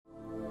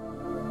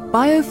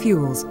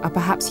Biofuels are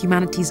perhaps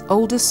humanity's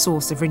oldest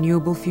source of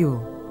renewable fuel.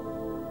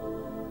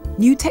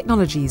 New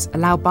technologies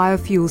allow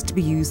biofuels to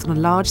be used on a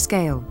large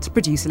scale to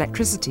produce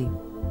electricity.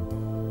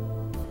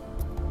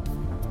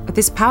 At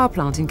this power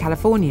plant in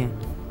California,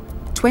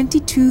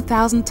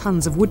 22,000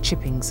 tons of wood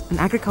chippings and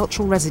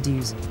agricultural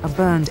residues are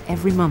burned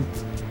every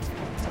month.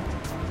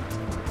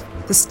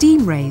 The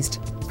steam raised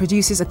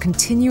produces a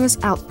continuous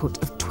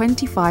output of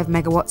 25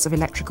 megawatts of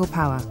electrical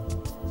power.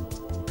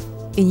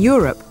 In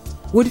Europe,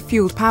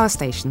 wood-fueled power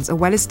stations are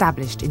well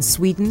established in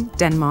Sweden,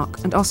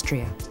 Denmark and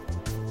Austria.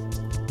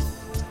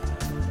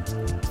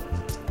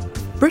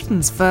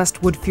 Britain's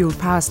first wood-fueled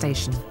power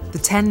station, the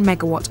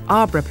 10-megawatt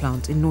Arborough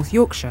plant in North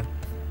Yorkshire,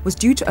 was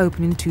due to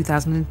open in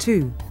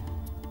 2002,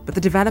 but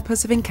the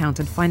developers have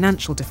encountered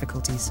financial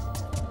difficulties.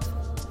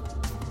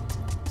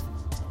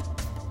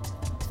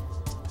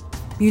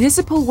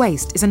 Municipal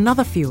waste is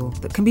another fuel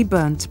that can be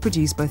burned to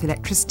produce both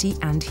electricity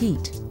and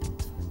heat.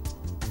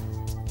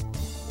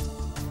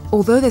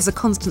 Although there's a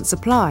constant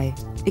supply,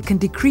 it can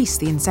decrease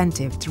the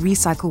incentive to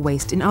recycle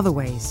waste in other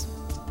ways.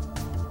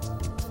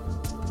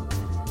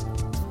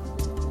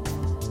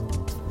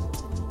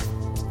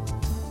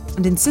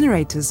 And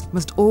incinerators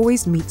must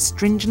always meet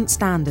stringent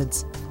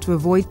standards to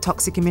avoid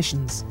toxic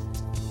emissions.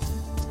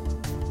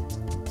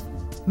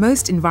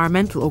 Most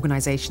environmental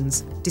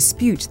organisations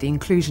dispute the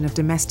inclusion of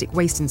domestic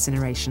waste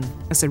incineration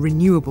as a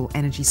renewable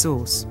energy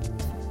source.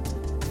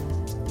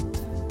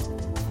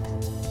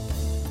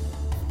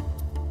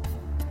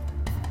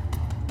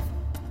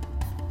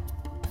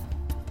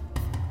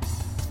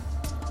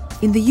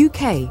 In the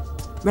UK,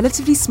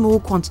 relatively small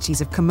quantities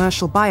of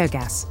commercial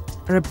biogas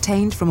are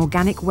obtained from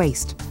organic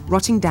waste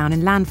rotting down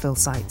in landfill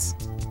sites.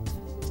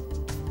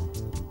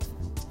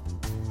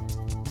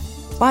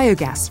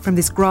 Biogas from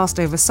this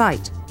grassed-over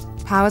site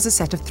powers a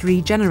set of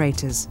 3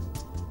 generators,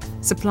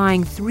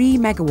 supplying 3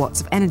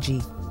 megawatts of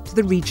energy to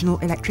the regional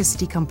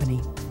electricity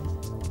company.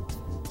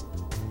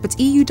 But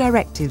EU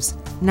directives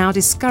now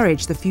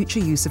discourage the future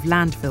use of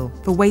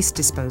landfill for waste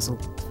disposal.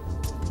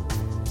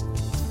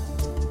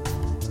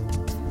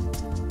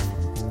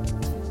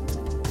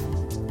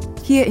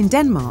 Here in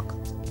Denmark,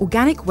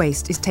 organic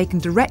waste is taken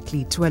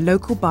directly to a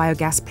local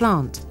biogas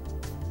plant.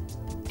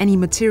 Any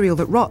material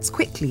that rots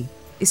quickly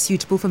is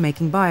suitable for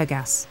making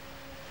biogas.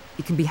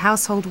 It can be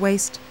household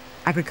waste,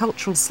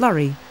 agricultural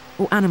slurry,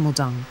 or animal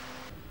dung.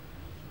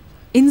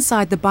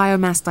 Inside the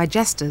biomass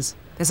digesters,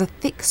 there's a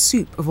thick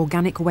soup of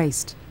organic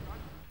waste.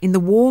 In the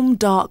warm,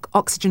 dark,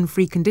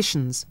 oxygen-free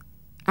conditions,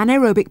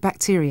 anaerobic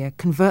bacteria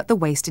convert the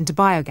waste into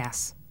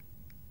biogas.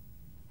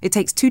 It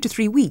takes 2 to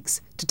 3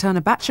 weeks to turn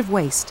a batch of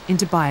waste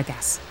into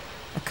biogas,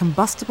 a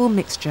combustible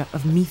mixture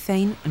of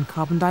methane and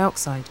carbon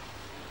dioxide.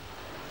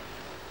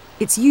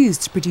 It's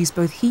used to produce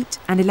both heat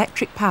and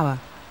electric power,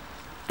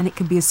 and it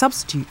can be a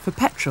substitute for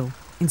petrol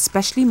in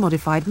specially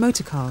modified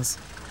motor cars.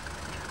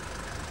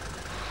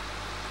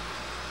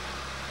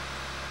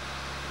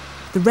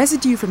 The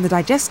residue from the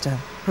digester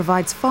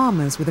provides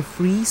farmers with a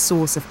free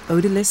source of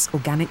odourless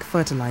organic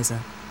fertiliser.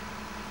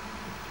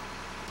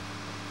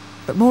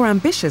 But more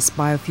ambitious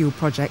biofuel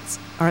projects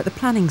are at the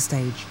planning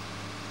stage.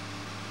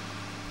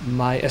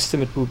 My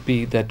estimate would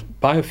be that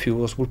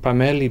biofuels would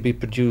primarily be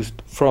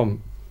produced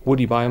from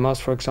woody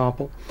biomass, for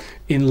example,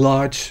 in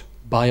large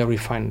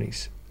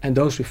biorefineries. And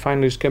those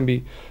refineries can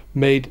be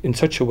made in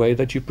such a way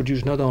that you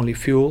produce not only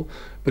fuel,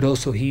 but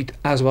also heat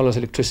as well as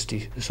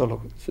electricity,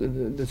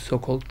 the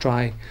so-called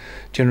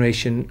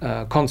tri-generation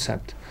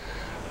concept.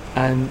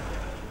 And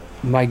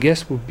my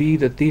guess would be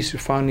that these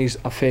refineries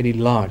are fairly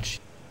large.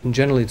 In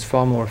general, it's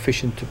far more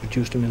efficient to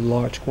produce them in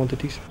large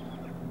quantities.